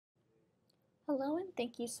Hello and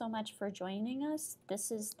thank you so much for joining us. This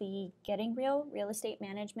is the Getting Real Real Estate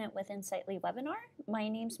Management with Insightly webinar. My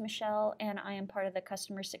name's Michelle and I am part of the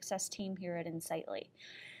customer success team here at Insightly.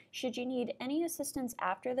 Should you need any assistance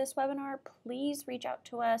after this webinar, please reach out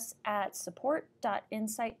to us at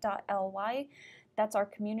support.insight.ly. That's our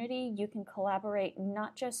community. You can collaborate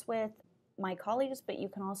not just with my colleagues, but you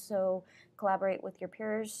can also collaborate with your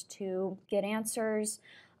peers to get answers,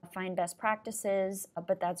 find best practices,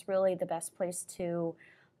 but that's really the best place to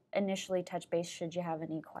initially touch base should you have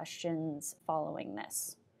any questions following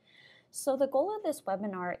this. So the goal of this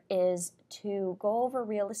webinar is to go over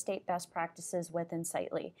real estate best practices with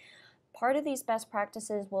Insightly. Part of these best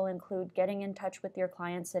practices will include getting in touch with your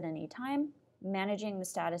clients at any time, managing the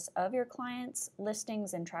status of your clients'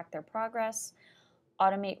 listings and track their progress,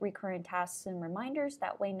 automate recurring tasks and reminders,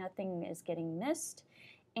 that way nothing is getting missed.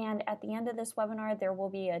 And at the end of this webinar, there will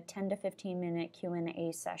be a 10 to 15 minute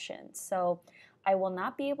Q&A session. So I will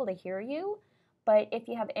not be able to hear you, but if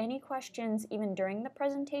you have any questions even during the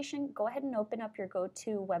presentation, go ahead and open up your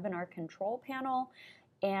GoToWebinar control panel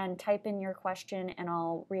and type in your question and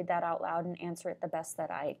I'll read that out loud and answer it the best that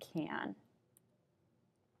I can.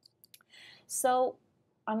 So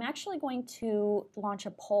I'm actually going to launch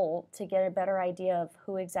a poll to get a better idea of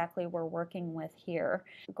who exactly we're working with here.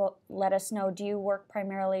 Let us know, do you work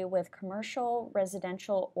primarily with commercial,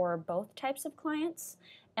 residential, or both types of clients?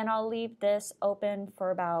 And I'll leave this open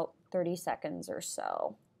for about 30 seconds or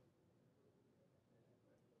so.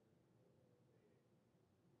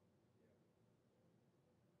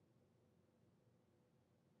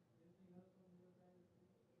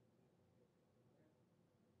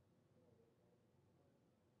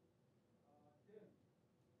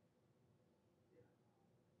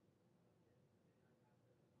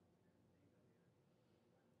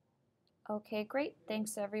 Okay, great.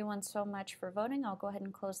 Thanks everyone so much for voting. I'll go ahead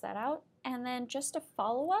and close that out. And then just a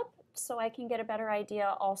follow-up so I can get a better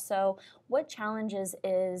idea also, what challenges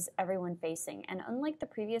is everyone facing? And unlike the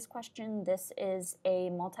previous question, this is a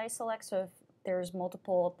multi-select, so if there's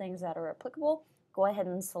multiple things that are applicable, go ahead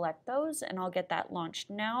and select those and I'll get that launched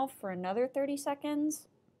now for another 30 seconds.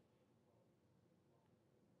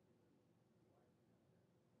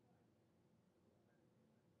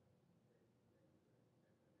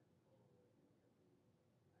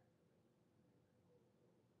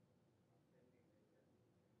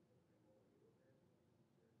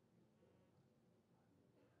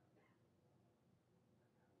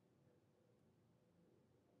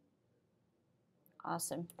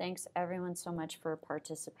 Awesome. Thanks everyone so much for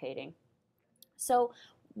participating. So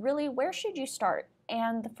really, where should you start?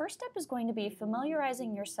 And the first step is going to be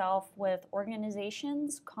familiarizing yourself with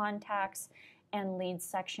organizations, contacts, and leads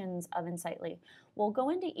sections of Insightly. We'll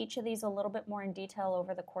go into each of these a little bit more in detail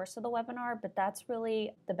over the course of the webinar, but that's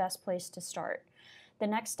really the best place to start. The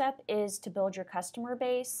next step is to build your customer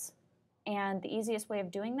base. And the easiest way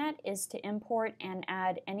of doing that is to import and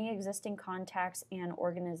add any existing contacts and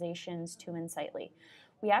organizations to Insightly.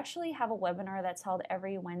 We actually have a webinar that's held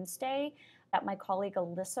every Wednesday that my colleague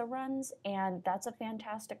Alyssa runs, and that's a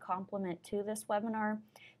fantastic complement to this webinar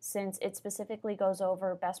since it specifically goes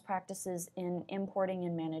over best practices in importing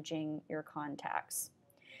and managing your contacts.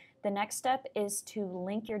 The next step is to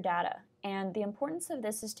link your data, and the importance of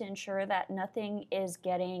this is to ensure that nothing is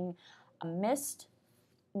getting missed,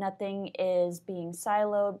 nothing is being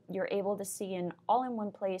siloed. You're able to see all in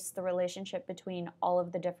one place the relationship between all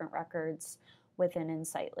of the different records within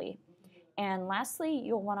Insightly. And lastly,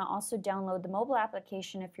 you'll want to also download the mobile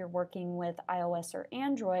application if you're working with iOS or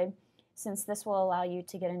Android, since this will allow you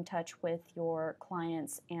to get in touch with your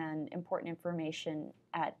clients and important information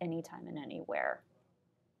at any time and anywhere.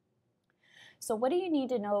 So what do you need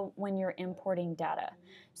to know when you're importing data?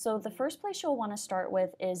 So the first place you'll want to start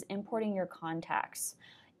with is importing your contacts.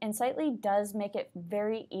 Insightly does make it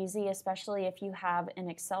very easy, especially if you have an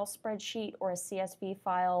Excel spreadsheet or a CSV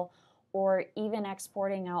file, or even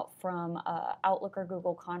exporting out from Outlook or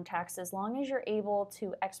Google Contacts, as long as you're able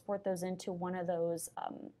to export those into one of those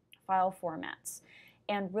file formats.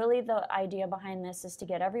 And really the idea behind this is to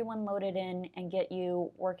get everyone loaded in and get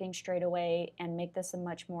you working straight away and make this a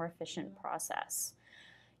much more efficient process.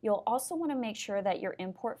 You'll also want to make sure that your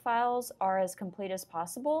import files are as complete as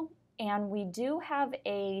possible. And we do have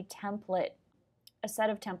a template, a set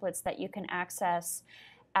of templates that you can access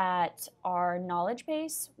at our knowledge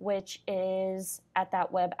base, which is at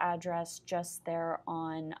that web address just there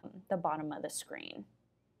on the bottom of the screen.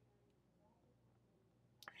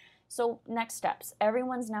 So next steps.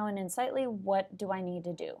 Everyone's now in Insightly. What do I need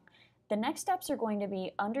to do? The next steps are going to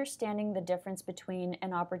be understanding the difference between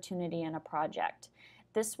an opportunity and a project.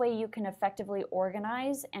 This way you can effectively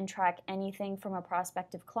organize and track anything from a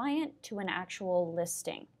prospective client to an actual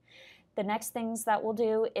listing. The next things that we'll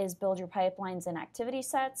do is build your pipelines and activity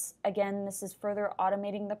sets. Again, this is further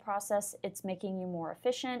automating the process. It's making you more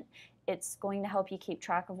efficient. It's going to help you keep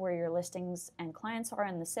track of where your listings and clients are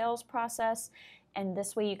in the sales process. And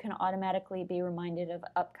this way you can automatically be reminded of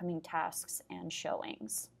upcoming tasks and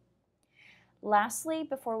showings. Lastly,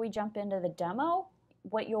 before we jump into the demo,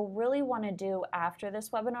 what you'll really want to do after this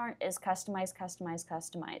webinar is customize, customize,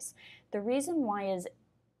 customize. The reason why is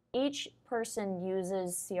each person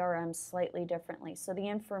uses CRM slightly differently. So the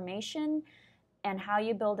information and how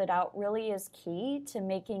you build it out really is key to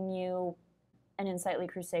making you an Insightly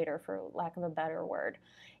Crusader, for lack of a better word.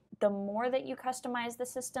 The more that you customize the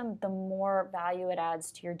system, the more value it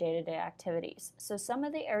adds to your day-to-day activities. So some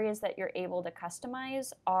of the areas that you're able to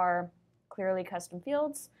customize are clearly custom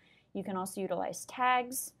fields. You can also utilize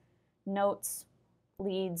tags, notes,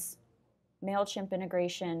 leads, MailChimp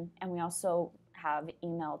integration, and we also have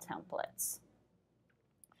email templates.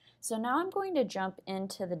 So now I'm going to jump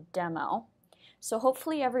into the demo. So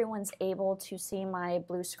hopefully everyone's able to see my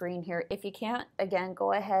blue screen here. If you can't, again,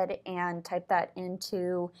 go ahead and type that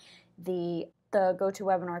into the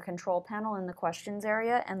GoToWebinar control panel in the questions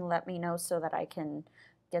area and let me know so that I can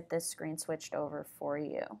get this screen switched over for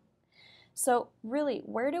you. So really,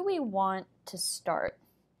 where do we want to start?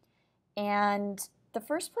 And the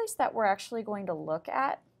first place that we're actually going to look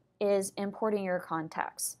at is importing your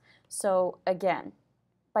contacts. So again,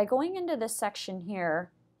 by going into this section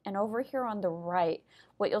here and over here on the right,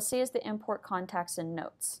 what you'll see is the import contacts and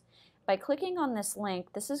notes. By clicking on this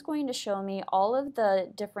link, this is going to show me all of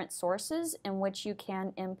the different sources in which you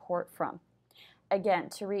can import from. Again,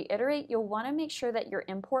 to reiterate, you'll want to make sure that your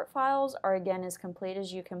import files are again as complete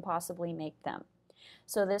as you can possibly make them.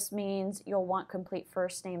 So this means you'll want complete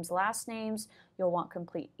first names, last names, you'll want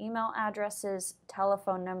complete email addresses,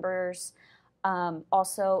 telephone numbers.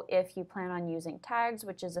 Also, if you plan on using tags,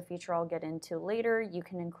 which is a feature I'll get into later, you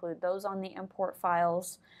can include those on the import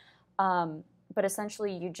files. But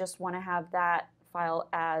essentially, you just want to have that file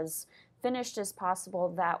as finished as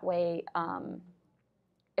possible. That way,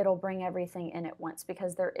 it'll bring everything in at once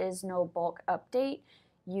because there is no bulk update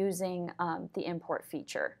using the import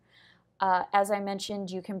feature. As I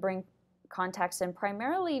mentioned, you can bring contacts in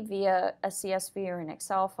primarily via a CSV or an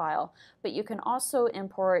Excel file, but you can also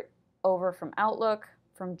import over from Outlook,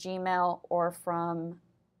 from Gmail, or from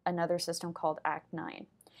another system called Act9.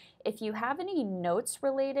 If you have any notes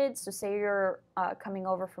related, so say you're coming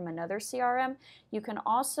over from another CRM, you can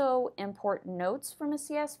also import notes from a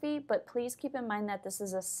CSV, but please keep in mind that this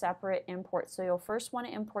is a separate import. So you'll first want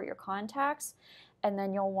to import your contacts, and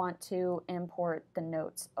then you'll want to import the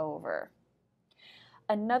notes over.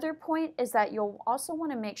 Another point is that you'll also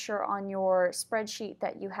want to make sure on your spreadsheet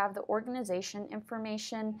that you have the organization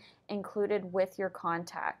information included with your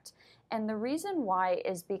contact. And the reason why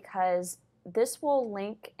is because this will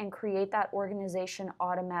link and create that organization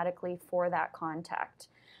automatically for that contact.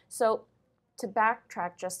 So to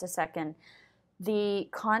backtrack just a second, the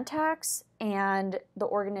contacts and the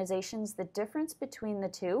organizations, the difference between the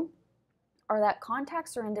two are that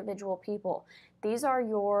contacts are individual people. These are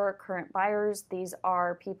your current buyers. These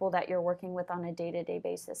are people that you're working with on a day-to-day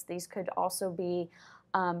basis. These could also be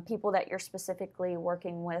people that you're specifically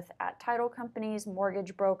working with at title companies,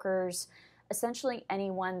 mortgage brokers, essentially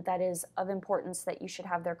anyone that is of importance that you should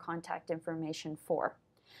have their contact information for.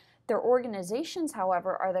 Their organizations,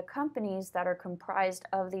 however, are the companies that are comprised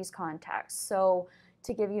of these contacts. So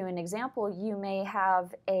to give you an example, you may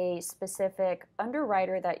have a specific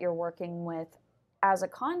underwriter that you're working with as a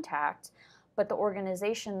contact, but the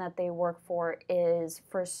organization that they work for is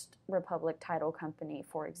First Republic Title Company,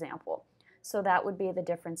 for example. So that would be the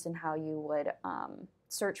difference in how you would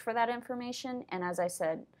search for that information. And as I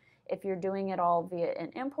said, if you're doing it all via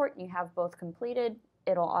an import and you have both completed,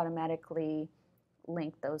 it'll automatically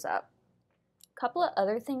link those up. A couple of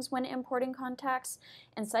other things when importing contacts,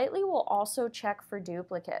 Insightly will also check for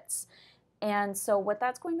duplicates. And so what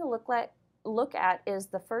that's going to look at is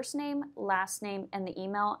the first name, last name, and the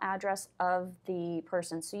email address of the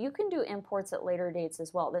person. So you can do imports at later dates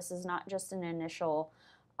as well. This is not just an initial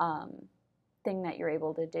thing that you're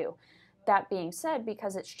able to do. That being said,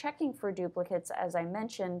 because it's checking for duplicates, as I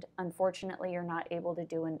mentioned, unfortunately you're not able to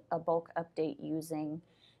do a bulk update using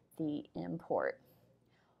the import.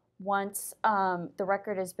 Once the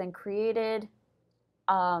record has been created,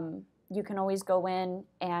 you can always go in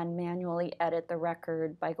and manually edit the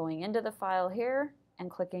record by going into the file here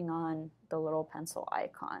and clicking on the little pencil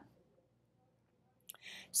icon.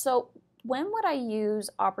 So when would I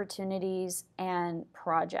use opportunities and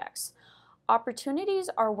projects? Opportunities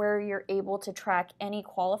are where you're able to track any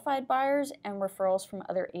qualified buyers and referrals from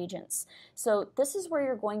other agents. So this is where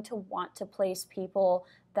you're going to want to place people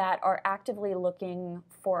that are actively looking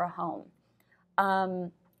for a home.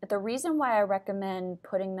 The reason why I recommend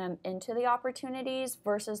putting them into the opportunities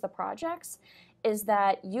versus the projects is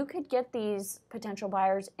that you could get these potential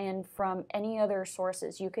buyers in from any other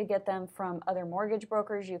sources. You could get them from other mortgage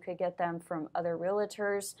brokers, you could get them from other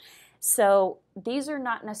realtors. So these are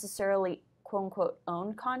not necessarily quote unquote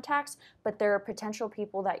owned contacts, but they're potential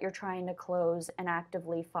people that you're trying to close and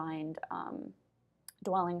actively find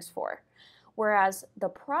dwellings for. Whereas the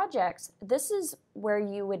projects, this is where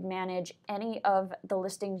you would manage any of the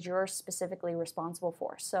listings you're specifically responsible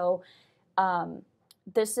for. So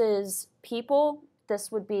this is people,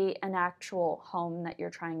 this would be an actual home that you're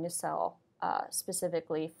trying to sell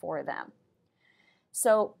specifically for them.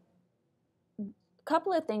 So a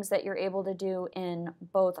couple of things that you're able to do in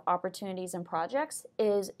both opportunities and projects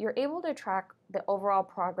is you're able to track the overall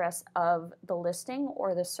progress of the listing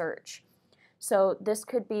or the search. So this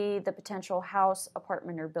could be the potential house,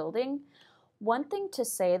 apartment, or building. One thing to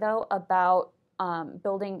say though about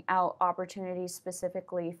building out opportunities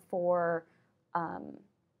specifically for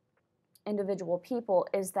individual people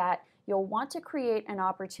is that you'll want to create an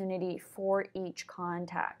opportunity for each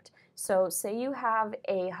contact. So say you have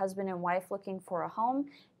a husband and wife looking for a home,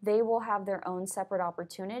 they will have their own separate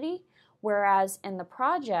opportunity, whereas in the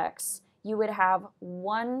projects, you would have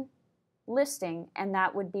one listing and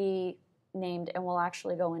that would be named, and we'll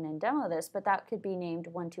actually go in and demo this, but that could be named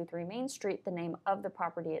 123 Main Street, the name of the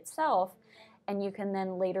property itself, and you can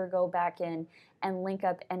then later go back in and link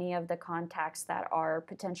up any of the contacts that are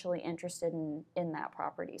potentially interested in that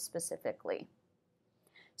property specifically.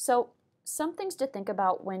 So some things to think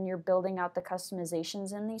about when you're building out the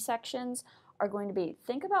customizations in these sections are going to be,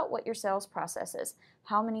 think about what your sales process is.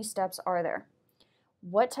 How many steps are there?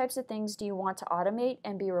 What types of things do you want to automate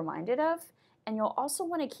and be reminded of? And you'll also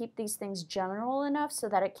want to keep these things general enough so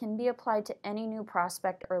that it can be applied to any new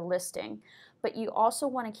prospect or listing. But you also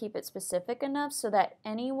want to keep it specific enough so that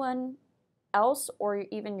anyone else or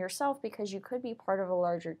even yourself, because you could be part of a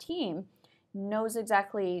larger team, knows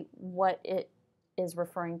exactly what it is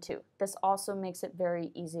referring to. This also makes it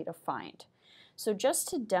very easy to find. So just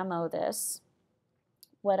to demo this,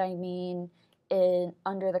 what I mean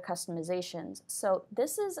under the customizations. So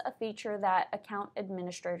this is a feature that account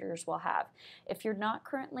administrators will have. If you're not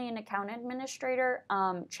currently an account administrator,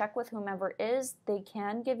 check with whomever is. They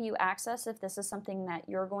can give you access if this is something that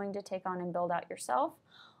you're going to take on and build out yourself.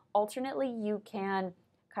 Alternately, you can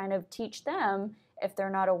kind of teach them if they're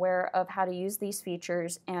not aware of how to use these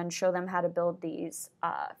features and show them how to build these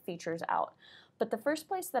features out. But the first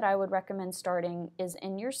place that I would recommend starting is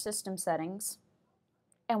in your system settings.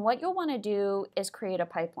 And what you'll want to do is create a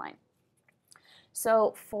pipeline.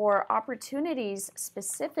 So for opportunities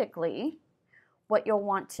specifically, what you'll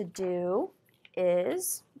want to do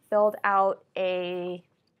is build out a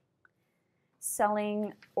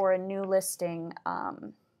selling or a new listing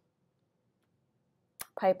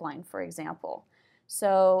pipeline, for example.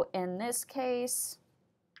 So in this case,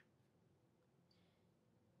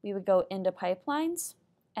 we would go into pipelines.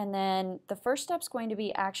 And then the first step is going to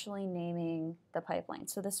be actually naming the pipeline.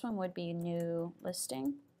 So this one would be new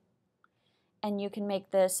listing. And you can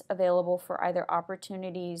make this available for either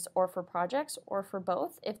opportunities or for projects or for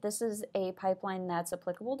both. If this is a pipeline that's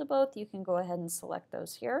applicable to both, you can go ahead and select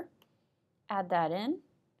those here. Add that in.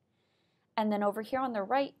 And then over here on the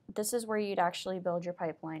right, this is where you'd actually build your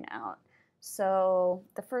pipeline out. So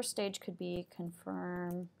the first stage could be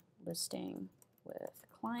confirm listing with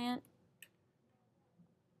client.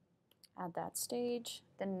 Add that stage.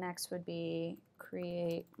 The next would be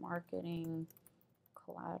create marketing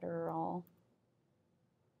collateral.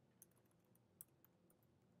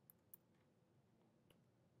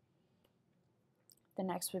 The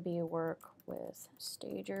next would be work with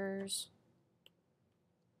stagers.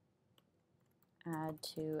 Add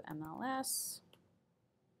to MLS.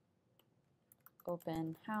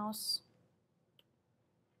 Open house.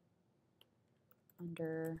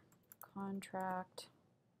 Under contract.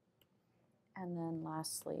 And then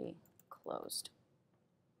lastly, closed.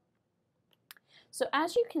 So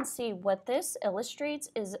as you can see, what this illustrates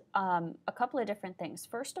is a couple of different things.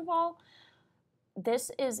 First of all,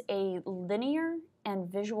 this is a linear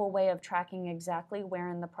and visual way of tracking exactly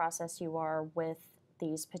where in the process you are with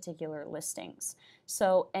these particular listings.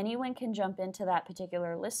 So anyone can jump into that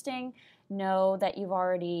particular listing, know that you've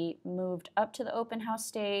already moved up to the open house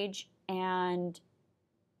stage, and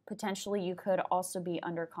potentially you could also be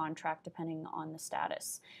under contract depending on the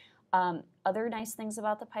status. Other nice things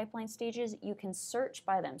about the pipeline stages, you can search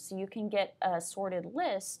by them. So you can get a sorted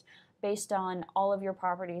list based on all of your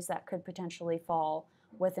properties that could potentially fall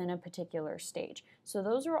within a particular stage. So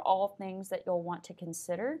those are all things that you'll want to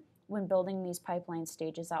consider when building these pipeline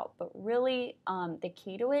stages out. But really, the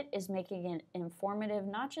key to it is making it informative,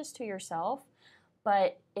 not just to yourself,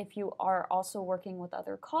 but if you are also working with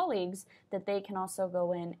other colleagues, that they can also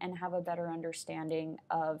go in and have a better understanding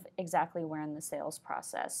of exactly where in the sales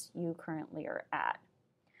process you currently are at.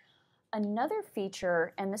 Another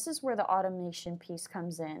feature, and this is where the automation piece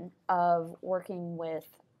comes in, of working with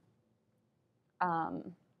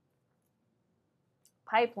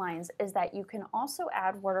pipelines, is that you can also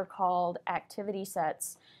add what are called activity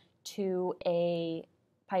sets to a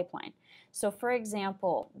pipeline. So for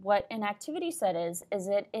example, what an activity set is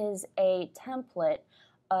it is a template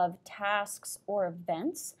of tasks or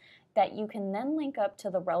events that you can then link up to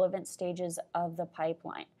the relevant stages of the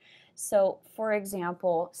pipeline. So for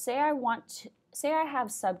example, say I have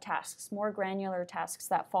subtasks, more granular tasks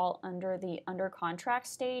that fall under the under contract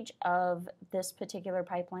stage of this particular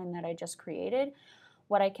pipeline that I just created.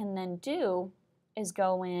 What I can then do is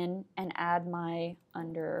go in and add my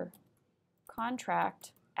under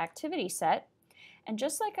contract activity set. And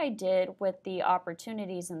just like I did with the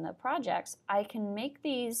opportunities and the projects, I can make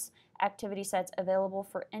these activity sets available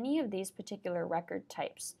for any of these particular record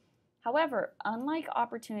types. However, unlike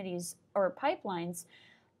opportunities or pipelines,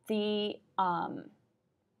 the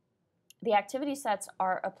activity sets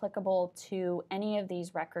are applicable to any of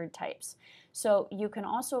these record types. So you can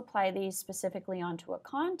also apply these specifically onto a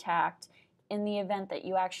contact in the event that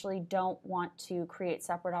you actually don't want to create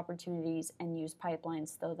separate opportunities and use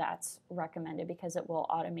pipelines, though that's recommended because it will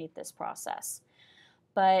automate this process.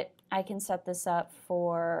 But I can set this up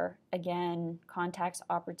for, again, contacts,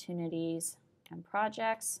 opportunities, and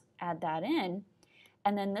projects, add that in,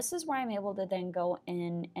 and then this is where I'm able to then go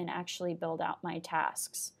in and actually build out my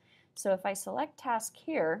tasks. So if I select task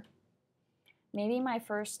here, maybe my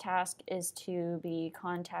first task is to be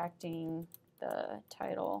contacting the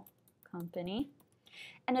title company.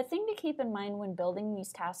 And a thing to keep in mind when building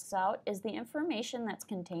these tasks out is the information that's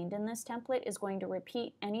contained in this template is going to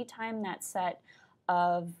repeat anytime that set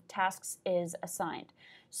of tasks is assigned.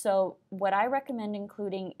 So what I recommend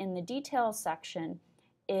including in the details section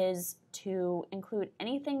is to include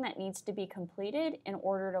anything that needs to be completed in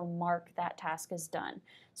order to mark that task as done.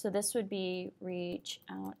 So this would be reach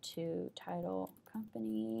out to title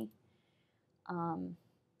company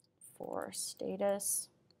for status.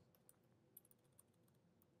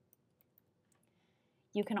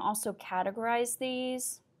 You can also categorize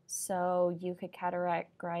these. So you could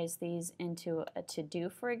categorize these into a to-do,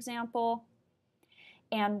 for example.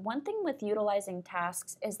 And one thing with utilizing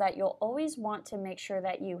tasks is that you'll always want to make sure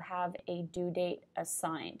that you have a due date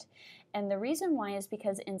assigned. And the reason why is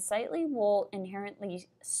because Insightly will inherently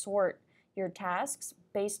sort your tasks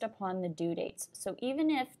based upon the due dates. So even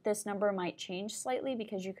if this number might change slightly,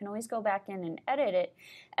 because you can always go back in and edit it,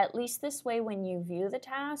 at least this way when you view the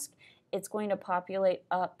task, it's going to populate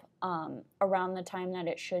up around the time that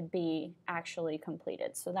it should be actually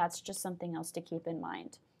completed. So that's just something else to keep in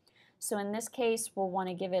mind. So in this case, we'll want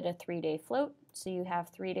to give it a 3-day float. So you have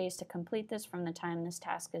 3 days to complete this from the time this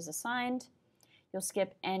task is assigned. You'll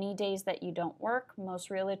skip any days that you don't work. Most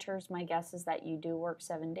realtors, my guess is that you do work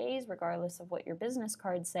 7 days, regardless of what your business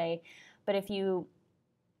cards say. But if you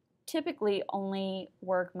typically only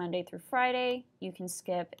work Monday through Friday, you can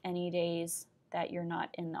skip any days that you're not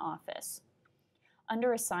in the office.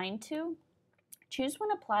 Under Assigned To, Choose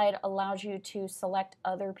When Applied allows you to select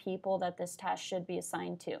other people that this task should be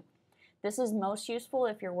assigned to. This is most useful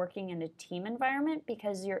if you're working in a team environment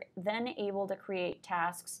because you're then able to create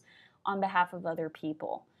tasks on behalf of other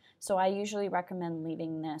people. So I usually recommend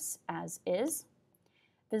leaving this as is.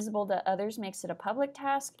 Visible to others makes it a public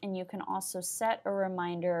task, and you can also set a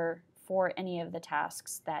reminder for any of the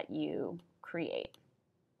tasks that you create.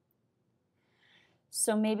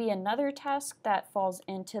 So maybe another task that falls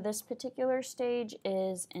into this particular stage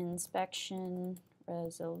is inspection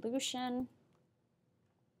resolution.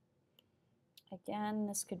 Again,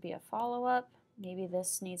 this could be a follow-up. Maybe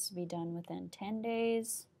this needs to be done within 10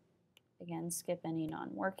 days. Again, skip any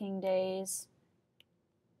non-working days.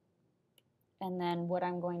 And then what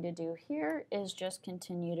I'm going to do here is just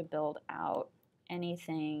continue to build out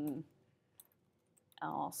anything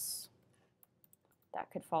else that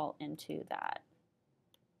could fall into that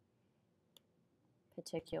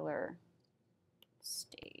particular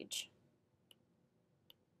stage.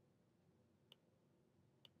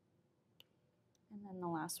 And then the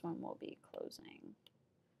last one will be closing.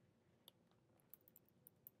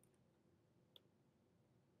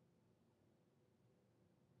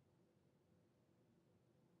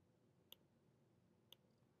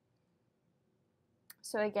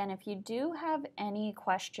 So again, if you do have any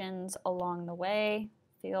questions along the way,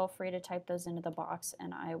 feel free to type those into the box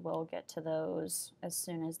and I will get to those as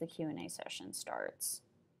soon as the Q&A session starts.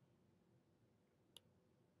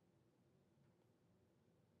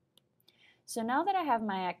 So now that I have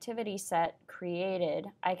my activity set created,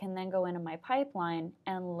 I can then go into my pipeline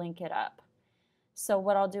and link it up. So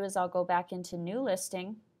what I'll do is I'll go back into New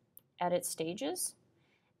Listing, Edit Stages,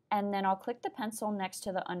 and then I'll click the pencil next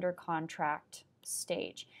to the Under Contract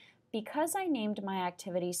stage. Because I named my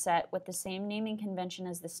activity set with the same naming convention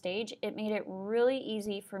as the stage, it made it really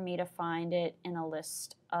easy for me to find it in a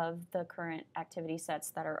list of the current activity sets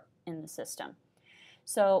that are in the system.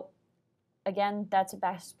 So again, that's a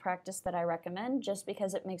best practice that I recommend just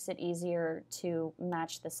because it makes it easier to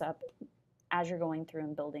match this up as you're going through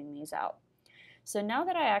and building these out. So now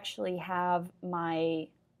that I actually have my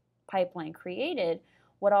pipeline created,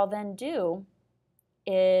 what I'll then do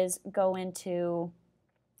is go into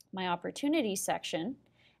my opportunity section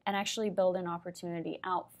and actually build an opportunity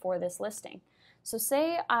out for this listing. So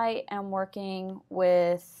say I am working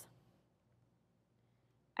with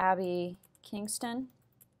Abby Kingston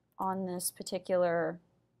on this particular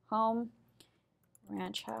home,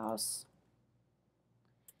 ranch house,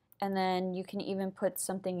 and then you can even put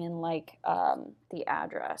something in like the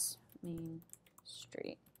address, Main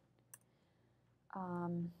Street.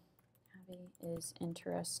 Abby is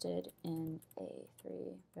interested in a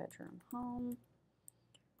 3-bedroom home,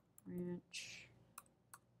 ranch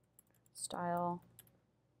style,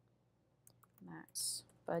 max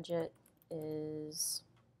budget is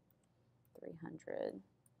 $300,000.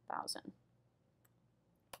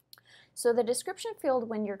 So the description field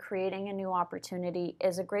when you're creating a new opportunity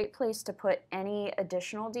is a great place to put any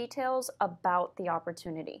additional details about the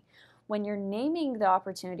opportunity. When you're naming the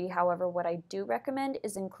opportunity, however, what I do recommend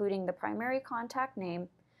is including the primary contact name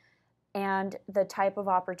and the type of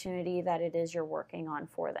opportunity that it is you're working on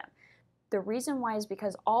for them. The reason why is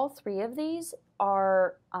because all three of these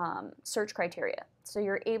are search criteria. So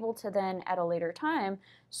you're able to then at a later time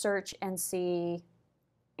search and see,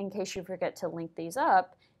 in case you forget to link these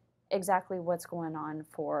up, exactly what's going on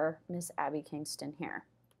for Miss Abby Kingston here.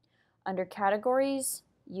 Under categories,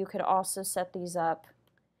 you could also set these up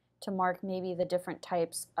to mark maybe the different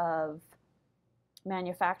types of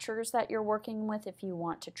manufacturers that you're working with if you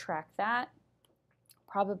want to track that.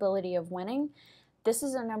 Probability of winning. This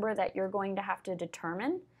is a number that you're going to have to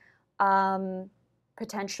determine.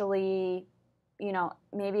 Potentially, you know,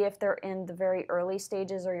 maybe if they're in the very early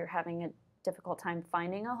stages or you're having a difficult time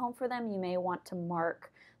finding a home for them, you may want to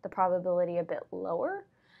mark the probability a bit lower.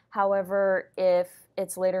 However, if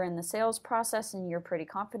it's later in the sales process and you're pretty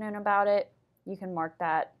confident about it, you can mark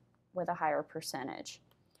that with a higher percentage.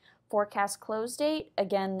 Forecast close date,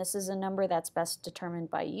 again, this is a number that's best determined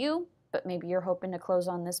by you, but maybe you're hoping to close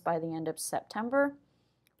on this by the end of September.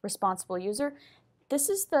 Responsible user, this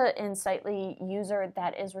is the Insightly user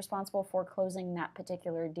that is responsible for closing that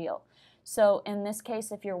particular deal. So in this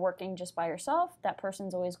case, if you're working just by yourself, that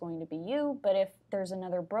person's always going to be you, but if there's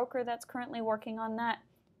another broker that's currently working on that,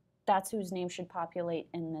 that's whose name should populate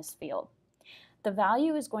in this field. The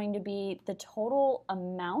value is going to be the total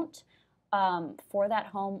amount for that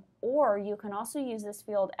home, or you can also use this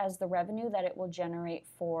field as the revenue that it will generate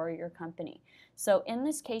for your company. So in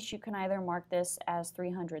this case, you can either mark this as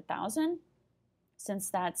 $300,000, since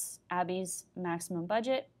that's Abby's maximum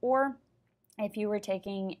budget, or if you were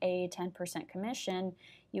taking a 10% commission,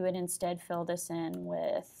 you would instead fill this in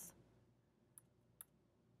with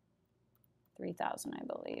 3,000, I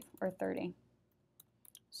believe, or 30.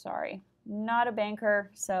 Sorry. Not a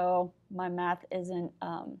banker, so my math isn't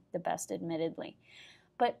the best, admittedly.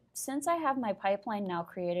 But since I have my pipeline now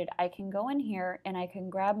created, I can go in here and I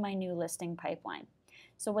can grab my new listing pipeline.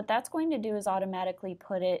 So what that's going to do is automatically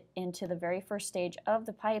put it into the very first stage of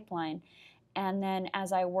the pipeline. And then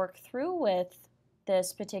as I work through with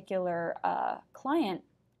this particular client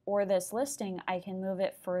or this listing, I can move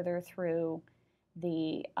it further through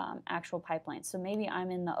the actual pipeline. So maybe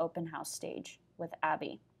I'm in the open house stage with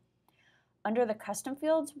Abby. Under the custom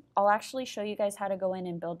fields, I'll actually show you guys how to go in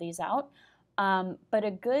and build these out. But a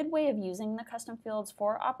good way of using the custom fields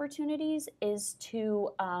for opportunities is to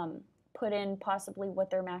put in possibly what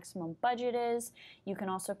their maximum budget is. You can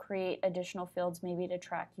also create additional fields maybe to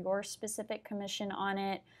track your specific commission on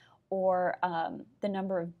it, or the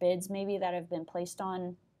number of bids maybe that have been placed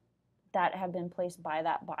by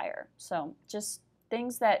that buyer. So just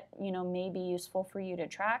things that may be useful for you to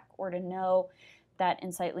track or to know that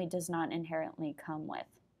Insightly does not inherently come with.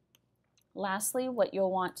 Lastly, what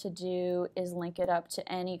you'll want to do is link it up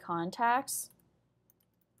to any contacts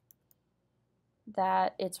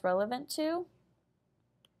that it's relevant to.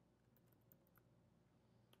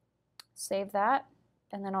 Save that,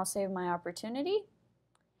 and then I'll save my opportunity.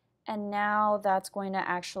 And now that's going to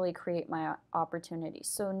actually create my opportunity.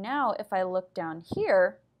 So now if I look down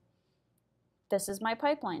here, this is my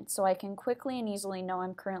pipeline. So I can quickly and easily know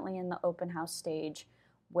I'm currently in the open house stage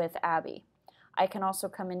with Abby. I can also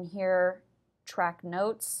come in here, track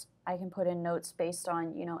notes. I can put in notes based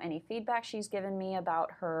on, any feedback she's given me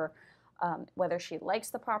about her, whether she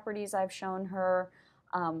likes the properties I've shown her,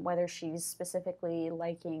 whether she's specifically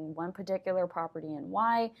liking one particular property and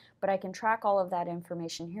why, but I can track all of that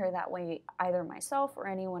information here. That way either myself or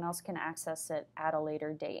anyone else can access it at a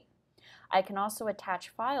later date. I can also attach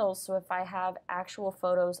files, so if I have actual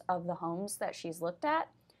photos of the homes that she's looked at,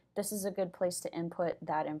 this is a good place to input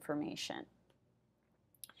that information.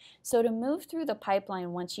 So to move through the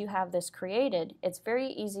pipeline once you have this created, it's very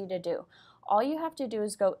easy to do. All you have to do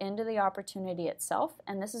is go into the opportunity itself,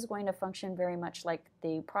 and this is going to function very much like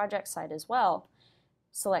the project side as well.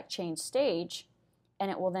 Select Change Stage,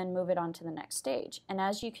 and it will then move it on to the next stage. And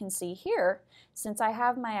as you can see here, since I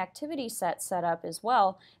have my activity set up as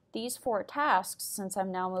well, these 4 tasks, since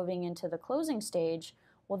I'm now moving into the closing stage,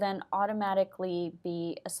 will then automatically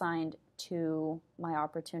be assigned to my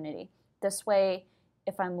opportunity. This way,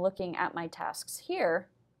 if I'm looking at my tasks here,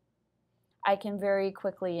 I can very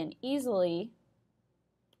quickly and easily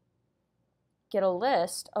get a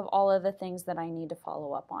list of all of the things that I need to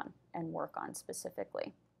follow up on and work on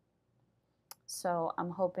specifically. So I'm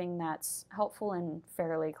hoping that's helpful and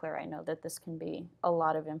fairly clear. I know that this can be a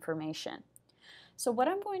lot of information. So what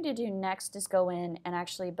I'm going to do next is go in and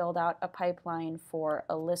actually build out a pipeline for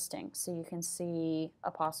a listing, so you can see a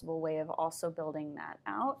possible way of also building that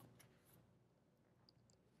out.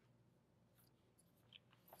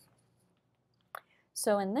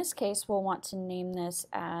 So in this case, we'll want to name this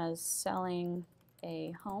as selling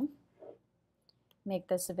a home. Make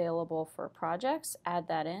this available for projects, add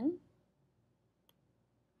that in.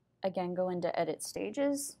 Again, go into edit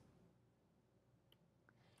stages.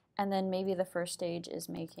 And then maybe the first stage is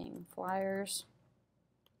making flyers.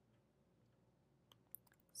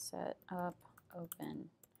 Set up open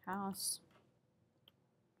house.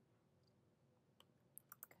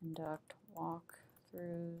 Conduct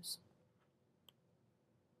walkthroughs.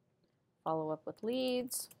 Follow up with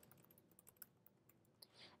leads.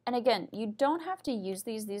 And again, you don't have to use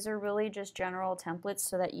these. These are really just general templates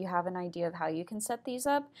so that you have an idea of how you can set these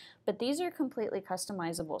up, but these are completely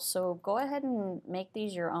customizable. So go ahead and make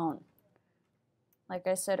these your own. Like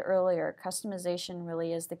I said earlier, customization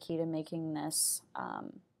really is the key to making this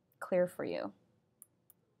clear for you.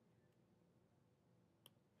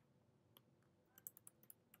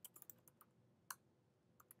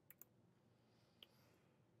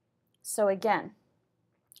 So again,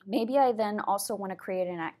 maybe I then also want to create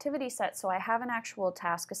an activity set so I have an actual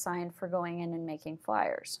task assigned for going in and making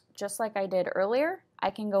flyers. Just like I did earlier, I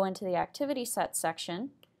can go into the activity set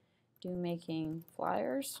section, do making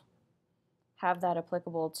flyers, have that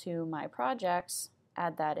applicable to my projects,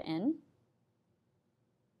 add that in,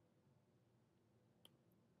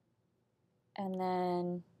 and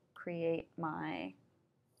then create my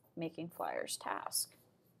making flyers task.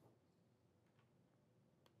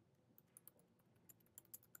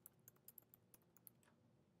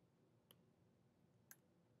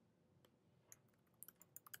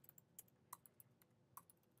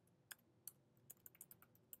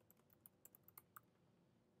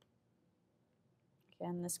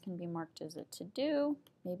 Again, this can be marked as a to-do.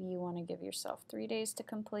 Maybe you want to give yourself 3 days to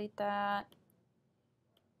complete that.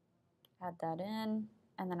 Add that in,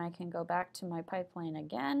 and then I can go back to my pipeline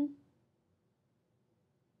again,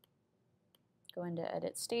 go into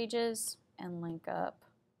edit stages, and link up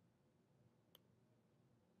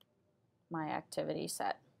my activity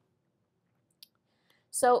set.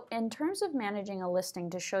 So in terms of managing a listing,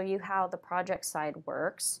 to show you how the project side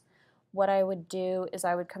works, what I would do is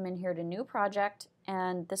I would come in here to new project,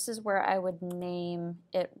 and this is where I would name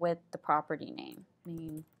it with the property name.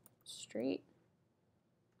 Main Street.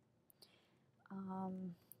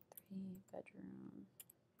 3-bedroom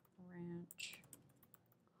ranch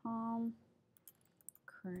home,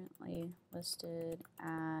 currently listed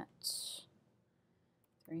at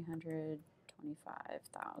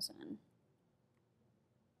 $325,000.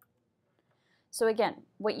 So again,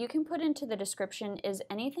 what you can put into the description is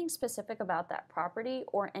anything specific about that property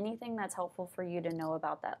or anything that's helpful for you to know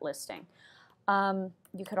about that listing. You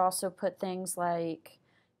could also put things like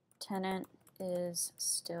tenant is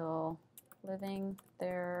still living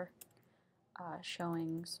there,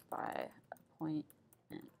 showings by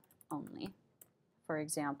appointment only, for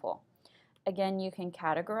example. Again, you can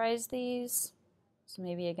categorize these. So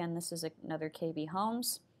maybe again, this is another KB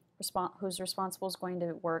Homes. who's responsible is going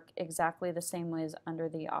to work exactly the same way as under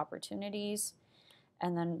the opportunities.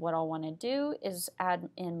 And then what I'll want to do is add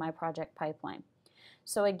in my project pipeline.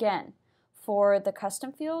 So again, for the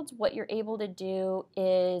custom fields, what you're able to do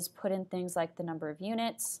is put in things like the number of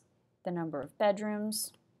units, the number of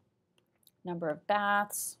bedrooms, number of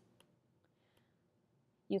baths.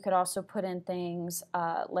 You could also put in things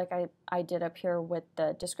like I did up here with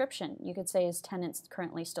the description. You could say, is tenants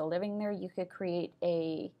currently still living there? You could create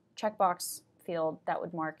a checkbox field that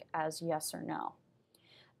would mark as yes or no.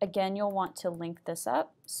 Again, you'll want to link this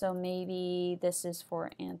up. So maybe this is for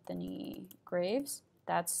Anthony Graves.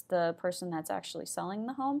 That's the person that's actually selling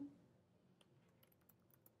the home.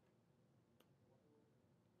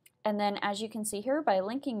 And then as you can see here, by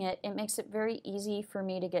linking it, it makes it very easy for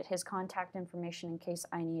me to get his contact information in case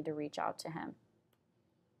I need to reach out to him.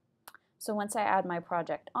 So once I add my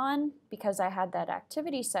project on, because I had that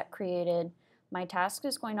activity set created, my task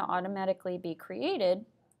is going to automatically be created,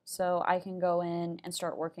 so I can go in and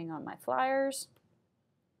start working on my flyers.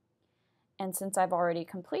 And since I've already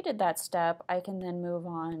completed that step, I can then move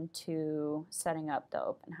on to setting up the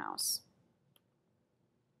open house.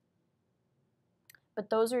 But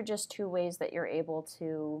those are just two ways that you're able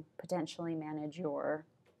to potentially manage your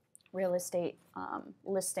real estate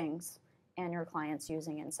listings and your clients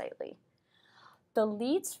using Insightly. The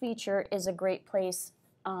leads feature is a great place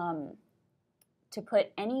to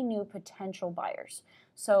put any new potential buyers.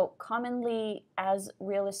 So commonly as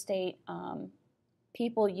real estate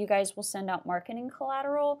people, you guys will send out marketing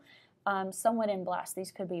collateral somewhat in blast.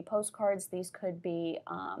 These could be postcards, these could be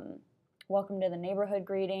welcome to the neighborhood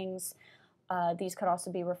greetings, these could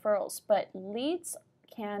also be referrals. But leads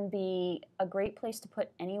can be a great place to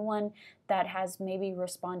put anyone that has maybe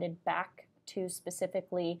responded back to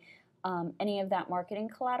specifically any of that marketing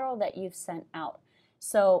collateral that you've sent out.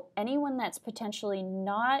 So anyone that's potentially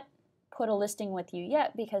not put a listing with you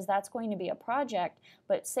yet, because that's going to be a project,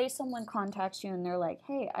 but say someone contacts you and they're like,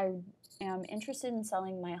 hey, I am interested in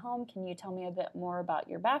selling my home, can you tell me a bit more about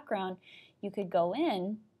your background? You could go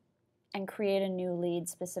in and create a new lead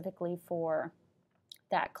specifically for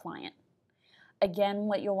that client. Again,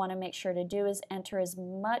 what you'll want to make sure to do is enter as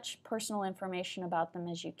much personal information about them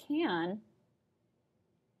as you can,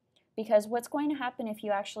 because what's going to happen if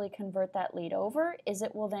you actually convert that lead over is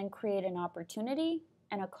it will then create an opportunity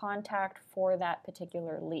and a contact for that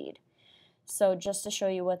particular lead. So just to show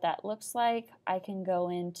you what that looks like, I can go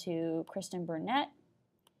into Kristen Burnett,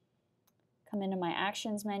 come into my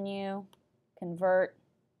actions menu, convert,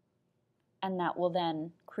 and that will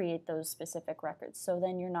then create those specific records. So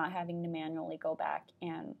then you're not having to manually go back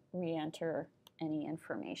and re-enter any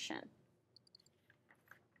information.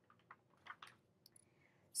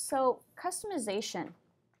 So customization.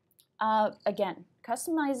 Again,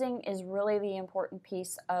 customizing is really the important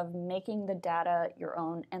piece of making the data your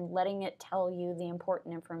own and letting it tell you the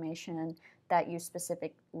important information that you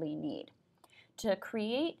specifically need. To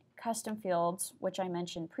create custom fields, which I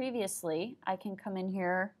mentioned previously, I can come in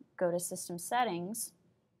here, go to System Settings,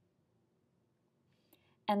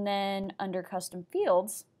 and then under Custom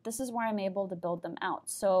Fields, this is where I'm able to build them out.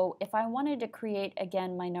 So if I wanted to create,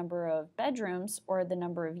 again, my number of bedrooms or the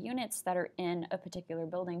number of units that are in a particular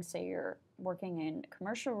building, say you're working in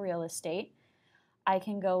commercial real estate, I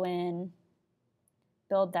can go in,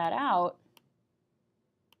 build that out,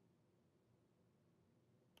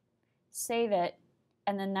 save it,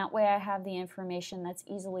 and then that way I have the information that's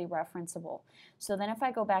easily referenceable. So then if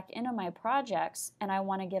I go back into my projects and I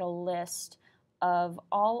want to get a list of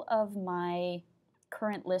all of my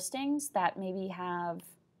current listings that maybe have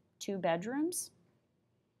 2 bedrooms,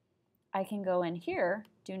 I can go in here,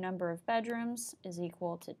 do number of bedrooms is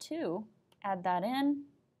equal to 2, add that in,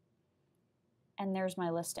 and there's my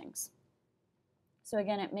listings. So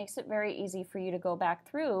again, it makes it very easy for you to go back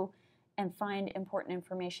through and find important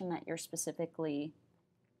information that you're specifically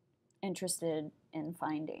interested in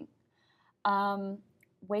finding.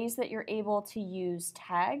 Ways that you're able to use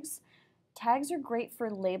tags. Tags are great for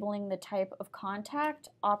labeling the type of contact,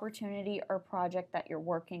 opportunity, or project that you're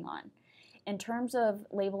working on. In terms of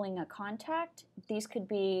labeling a contact, these could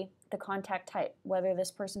be the contact type, whether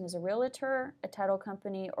this person is a realtor, a title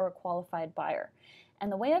company, or a qualified buyer.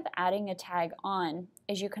 And the way of adding a tag on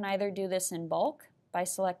is you can either do this in bulk by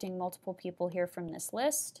selecting multiple people here from this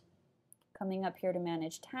list, coming up here to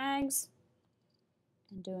manage tags,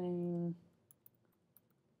 and doing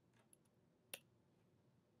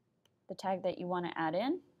the tag that you want to add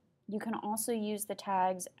in. You can also use the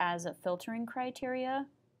tags as a filtering criteria.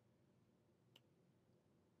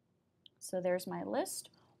 So there's my list.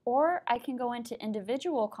 Or I can go into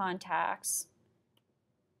individual contacts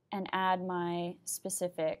and add my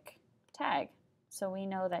specific tag. So we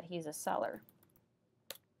know that he's a seller.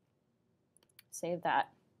 Save that.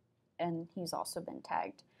 And he's also been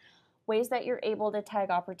tagged. Ways that you're able to tag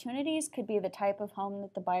opportunities could be the type of home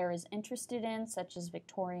that the buyer is interested in, such as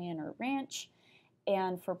Victorian or ranch.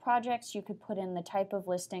 And for projects, you could put in the type of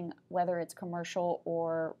listing, whether it's commercial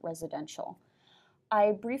or residential.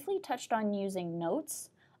 I briefly touched on using notes,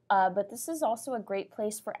 but this is also a great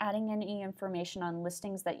place for adding any information on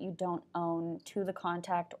listings that you don't own to the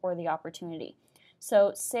contact or the opportunity.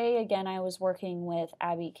 So say again I was working with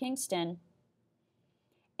Abby Kingston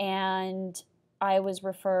and I was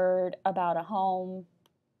referred about a home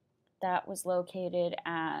that was located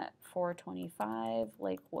at 425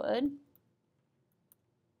 Lakewood.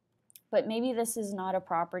 But maybe this is not a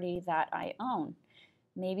property that I own.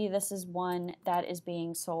 Maybe this is one that is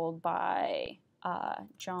being sold by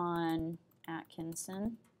John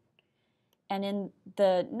Atkinson. And in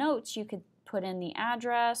the notes, you could put in the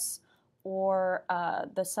address or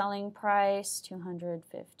the selling price,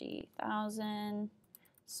 $250,000.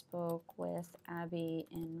 Spoke with Abby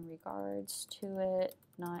in regards to it.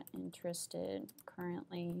 Not interested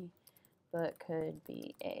currently, but could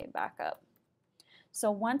be a backup. So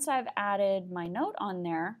once I've added my note on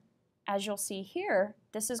there, as you'll see here,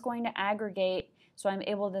 this is going to aggregate, so I'm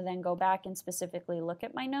able to then go back and specifically look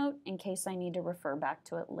at my note in case I need to refer back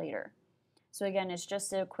to it later. So again, it's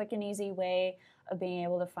just a quick and easy way of being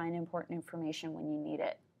able to find important information when you need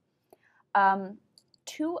it.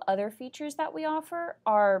 Two other features that we offer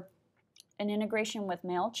are an integration with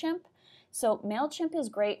MailChimp. So MailChimp is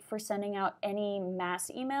great for sending out any mass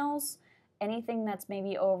emails, anything that's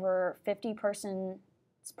maybe over 50 persons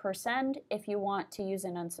per send if you want to use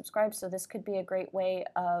an unsubscribe. So this could be a great way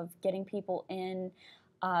of getting people in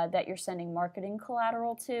that you're sending marketing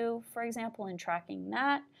collateral to, for example, and tracking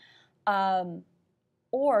that.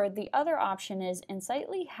 Or the other option is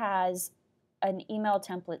Insightly has an email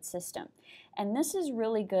template system. And this is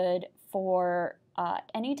really good for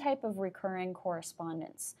any type of recurring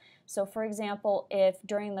correspondence. So for example, if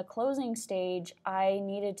during the closing stage I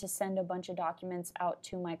needed to send a bunch of documents out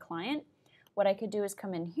to my client, what I could do is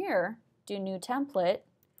come in here, do new template,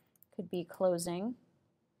 could be closing.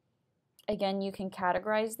 Again, you can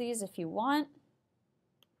categorize these if you want.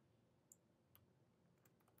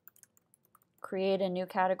 Create a new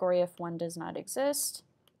category if one does not exist.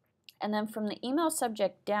 And then from the email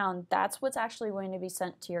subject down, that's what's actually going to be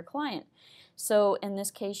sent to your client. So in this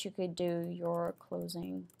case, you could do your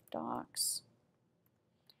closing docs.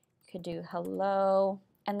 You could do hello.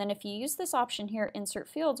 And then if you use this option here, insert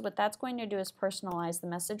fields, what that's going to do is personalize the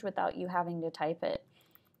message without you having to type it.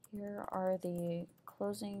 Here are the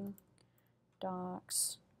closing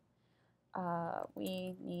docs.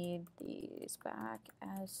 We need these back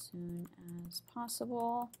as soon as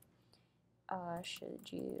possible.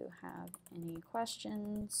 Should you have any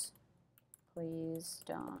questions, please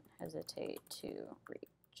don't hesitate to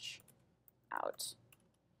reach out.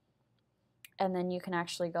 And then you can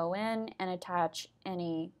actually go in and attach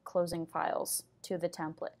any closing files to the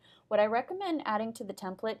template. What I recommend adding to the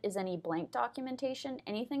template is any blank documentation.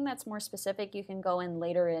 Anything that's more specific, you can go in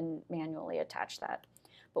later and manually attach that.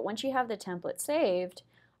 But once you have the template saved,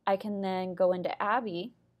 I can then go into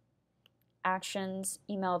Abby, Actions,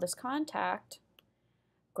 email this contact,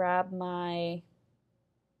 grab my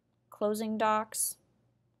closing docs,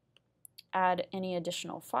 add any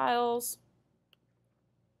additional files,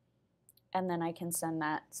 and then I can send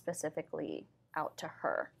that specifically out to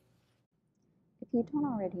her. If you don't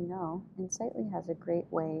already know, Insightly has a great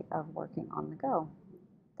way of working on the go.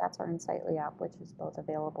 That's our Insightly app, which is both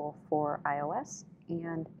available for iOS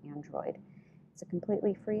and Android. It's a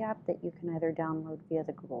completely free app that you can either download via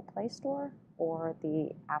the Google Play Store or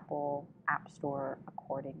the Apple App Store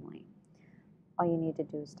accordingly. All you need to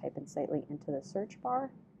do is type Insightly into the search bar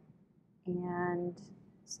and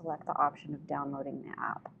select the option of downloading the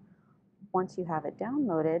app. Once you have it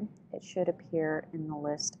downloaded, it should appear in the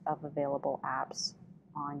list of available apps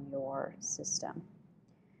on your system.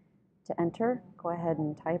 To enter, go ahead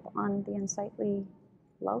and type on the Insightly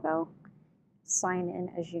logo, sign in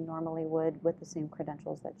as you normally would with the same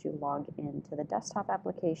credentials that you log into the desktop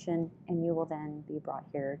application, and you will then be brought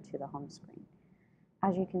here to the home screen.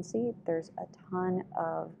 As you can see, there's a ton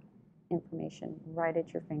of information right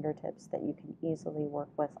at your fingertips that you can easily work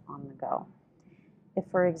with on the go. If,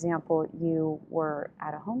 for example, you were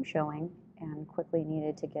at a home showing and quickly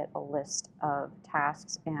needed to get a list of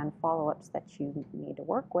tasks and follow-ups that you need to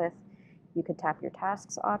work with, you could tap your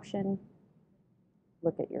tasks option,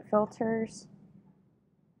 look at your filters,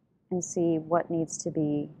 and see what needs to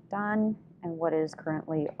be done and what is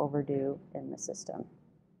currently overdue in the system.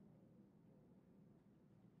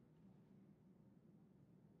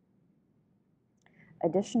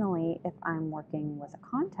 Additionally, if I'm working with a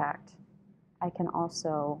contact, I can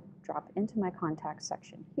also drop into my contact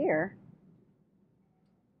section here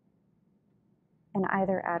and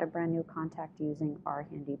either add a brand new contact using our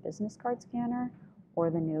handy business card scanner or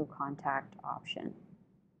the new contact option.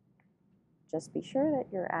 Just be sure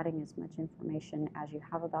that you're adding as much information as you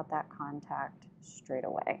have about that contact straight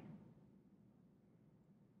away.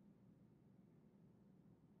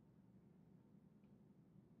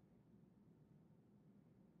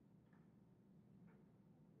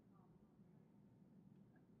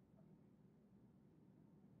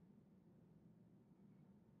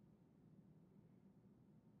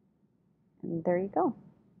 And there you go.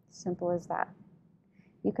 Simple as that.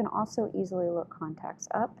 You can also easily look contacts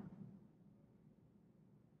up,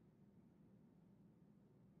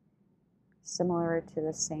 similar to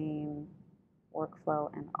the same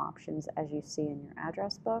workflow and options as you see in your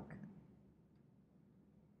address book.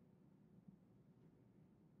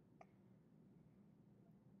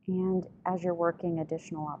 And as you're working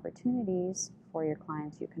additional opportunities for your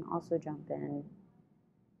clients, you can also jump in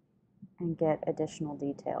and get additional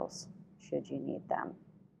details should you need them.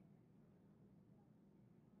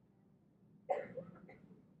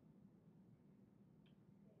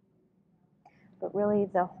 But really,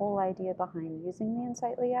 the whole idea behind using the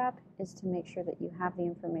Insightly app is to make sure that you have the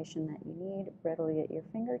information that you need readily at your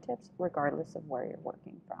fingertips, regardless of where you're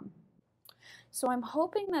working from. So I'm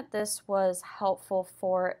hoping that this was helpful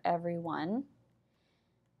for everyone.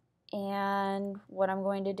 And what I'm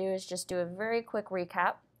going to do is just do a very quick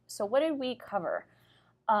recap. So what did we cover?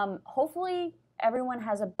 Hopefully everyone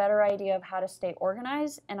has a better idea of how to stay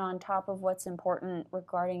organized and on top of what's important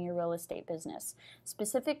regarding your real estate business.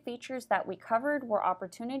 Specific features that we covered were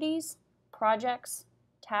opportunities, projects,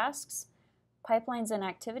 tasks, pipelines and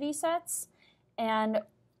activity sets, and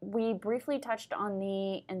we briefly touched on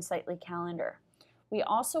the Insightly calendar. We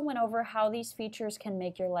also went over how these features can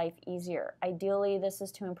make your life easier. Ideally, this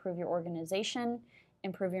is to improve your organization,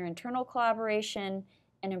 improve your internal collaboration,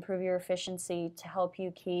 and improve your efficiency to help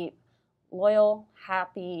you keep loyal,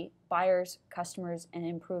 happy buyers, customers, and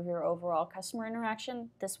improve your overall customer interaction,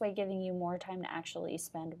 this way giving you more time to actually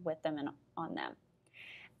spend with them and on them.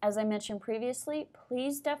 As I mentioned previously,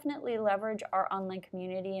 please definitely leverage our online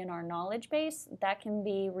community and our knowledge base. That can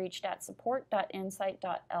be reached at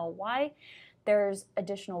support.insight.ly. There's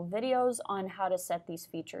additional videos on how to set these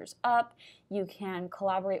features up. You can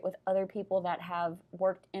collaborate with other people that have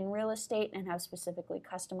worked in real estate and have specifically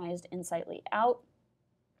customized Insightly out.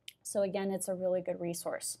 So again, it's a really good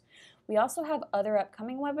resource. We also have other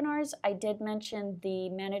upcoming webinars. I did mention the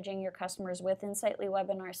Managing Your Customers with Insightly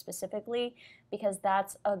webinar specifically because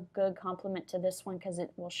that's a good complement to this one because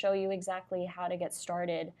it will show you exactly how to get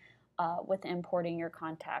started with importing your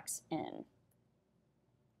contacts in.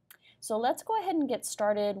 So let's go ahead and get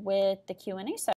started with the Q&A session.